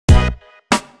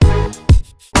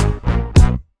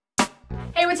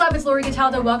what's up? It's Laurie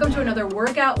Cataldo. Welcome to another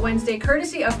Workout Wednesday,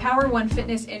 courtesy of Power One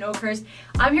Fitness in Oakhurst.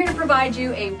 I'm here to provide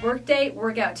you a workday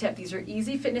workout tip. These are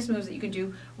easy fitness moves that you can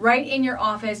do right in your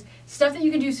office, stuff that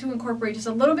you can do to incorporate just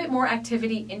a little bit more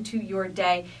activity into your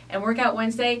day. And Workout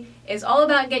Wednesday is all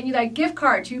about getting you that gift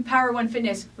card to Power One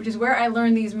Fitness, which is where I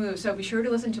learned these moves. So be sure to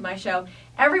listen to my show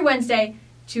every Wednesday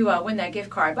to win that gift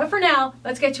card. But for now,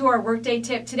 let's get to our workday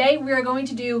tip. Today we are going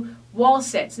to do wall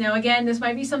sits. Now again, this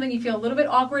might be something you feel a little bit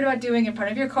awkward about doing in front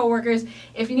of your coworkers.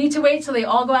 If you need to wait till they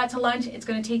all go out to lunch, it's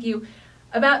going to take you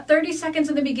about 30 seconds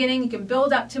in the beginning. You can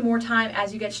build up to more time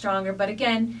as you get stronger. But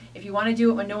again, if you want to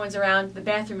do it when no one's around, the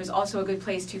bathroom is also a good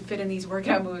place to fit in these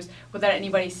workout moves without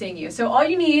anybody seeing you. So all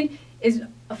you need is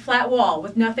a flat wall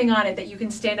with nothing on it that you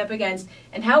can stand up against.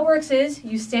 And how it works is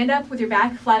you stand up with your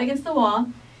back flat against the wall,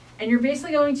 and you're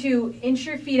basically going to inch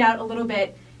your feet out a little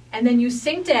bit, and then you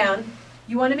sink down.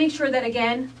 You want to make sure that,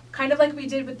 again, kind of like we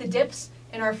did with the dips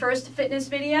in our first fitness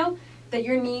video, that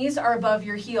your knees are above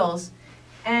your heels.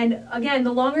 And again,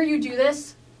 the longer you do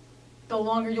this, the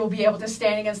longer you'll be able to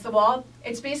stand against the wall.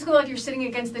 It's basically like you're sitting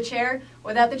against the chair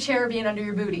without the chair being under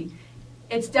your booty.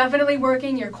 It's definitely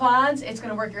working your quads. It's going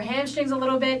to work your hamstrings a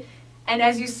little bit. And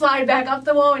as you slide back up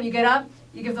the wall and you get up,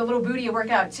 you give the little booty a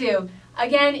workout too.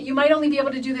 Again, you might only be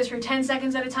able to do this for 10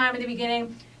 seconds at a time in the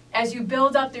beginning. As you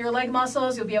build up your leg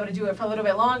muscles, you'll be able to do it for a little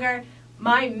bit longer.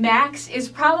 My max is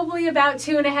probably about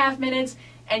 2.5 minutes,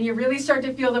 and you really start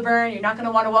to feel the burn. You're not going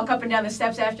to want to walk up and down the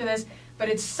steps after this, but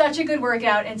it's such a good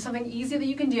workout and something easy that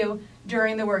you can do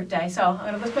during the workday. So I'm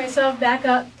going to lift myself back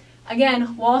up.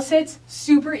 Again, wall sits,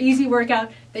 super easy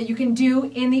workout that you can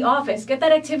do in the office. Get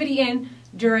that activity in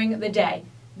during the day.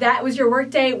 That was your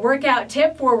workday workout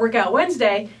tip for Workout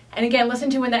Wednesday. And again, listen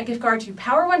to win that gift card to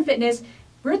Power One Fitness,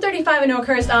 Route 35 in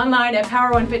Oakhurst, online at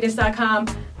poweronefitness.com.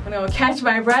 I'm going to catch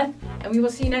my breath, and we will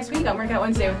see you next week on Workout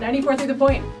Wednesday with 94 Through the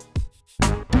Point.